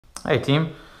Hey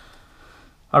team,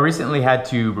 I recently had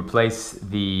to replace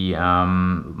the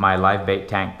my live bait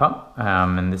tank pump,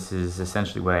 and this is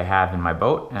essentially what I have in my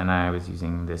boat, and I was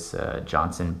using this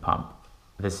Johnson pump.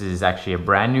 This is actually a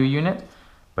brand new unit,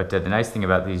 but the nice thing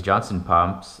about these Johnson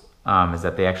pumps is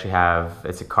that they actually have,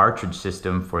 it's a cartridge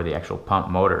system for the actual pump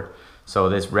motor. So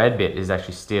this red bit is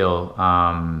actually still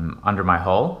under my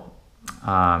hull,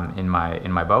 in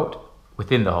my boat,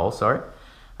 within the hull, sorry.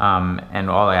 And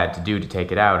all I had to do to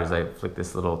take it out is I flick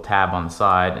this little tab on the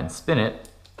side and spin it,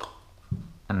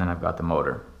 and then I've got the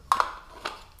motor.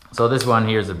 So this one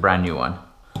here is a brand new one.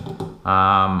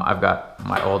 I've got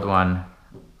my old one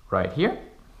right here,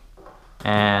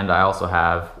 and I also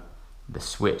have the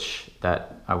switch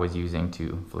that I was using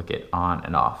to flick it on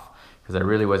and off, because I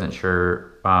really wasn't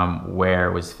sure where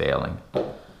it was failing.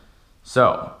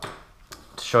 So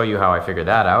to show you how I figured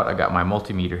that out, I got my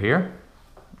multimeter here,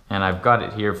 and I've got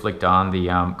it here flicked on the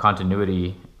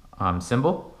continuity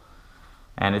symbol,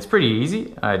 and it's pretty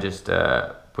easy. I just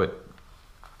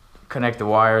connect the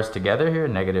wires together here,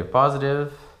 negative,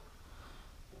 positive,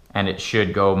 and it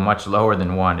should go much lower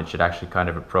than 1. It should actually kind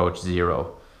of approach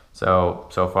 0. So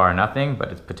far nothing,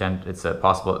 but it's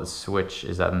possible that the switch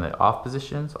is in the off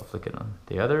position, so I'll flick it on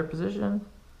the other position, and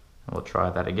we'll try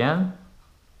that again,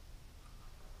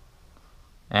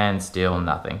 and still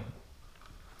nothing.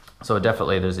 So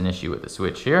definitely there's an issue with the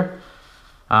switch here.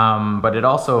 But it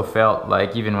also felt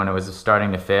like, even when it was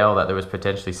starting to fail, that there was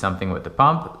potentially something with the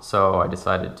pump. So I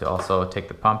decided to also take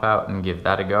the pump out and give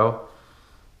that a go.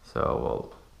 So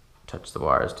we'll touch the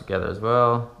wires together as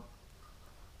well.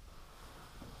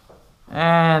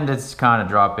 And it's kind of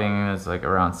dropping. It's like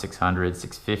around 600,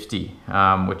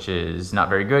 650, which is not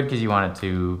very good, because you want it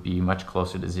to be much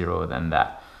closer to 0 than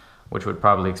that, which would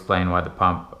probably explain why the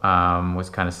pump was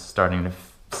kind of starting to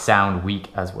sound weak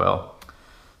as well.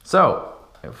 So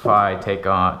if I take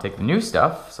the new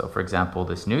stuff, so for example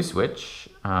this new switch,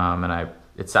 and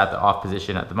it's at the off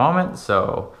position at the moment,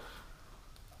 so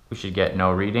we should get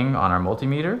no reading on our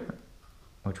multimeter,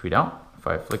 which we don't. If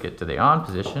I flick it to the on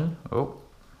position, if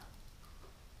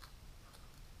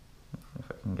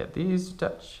I can get these to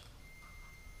touch,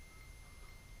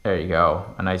 there you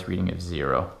go, a nice reading of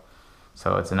 0.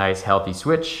 So it's a nice healthy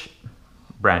switch,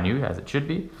 brand new as it should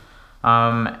be.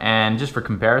 And just for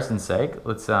comparison's sake,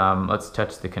 let's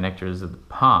touch the connectors of the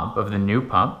pump, of the new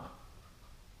pump.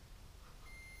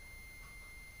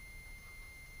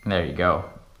 There you go,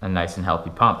 a nice and healthy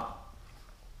pump.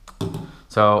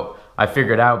 So I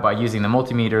figured out by using the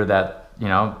multimeter that,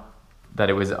 that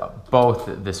it was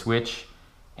both the switch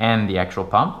and the actual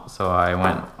pump. So I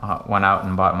went out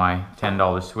and bought my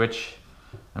 $10 switch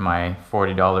and my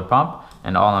 $40 pump,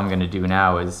 and all I'm going to do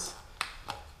now is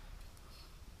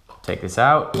take this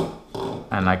out,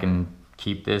 and I can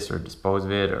keep this or dispose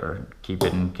of it, or keep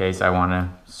it in case I want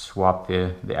to swap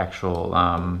the actual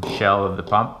shell of the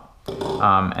pump,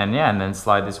 and then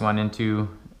slide this one into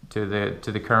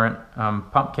the current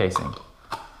pump casing.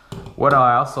 What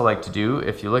I also like to do,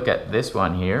 if you look at this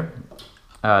one here,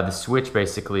 the switch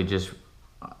basically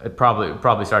it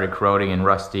probably started corroding and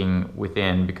rusting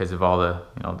within because of all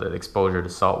the exposure to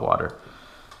salt water.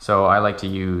 So I like to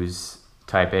use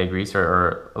type A grease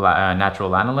or natural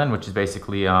lanolin, which is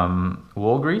basically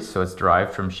wool grease, so it's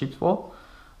derived from sheep's wool.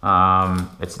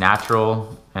 It's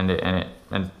natural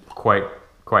and quite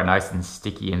nice and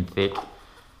sticky and thick.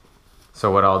 So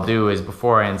what I'll do is,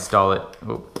 before I install it,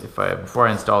 before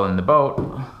I install it in the boat,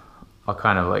 I'll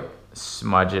kind of like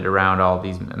smudge it around all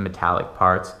these metallic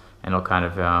parts, and it'll kind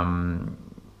of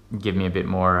give me a bit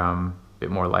more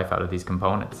life out of these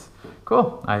components.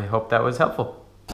 Cool. I hope that was helpful.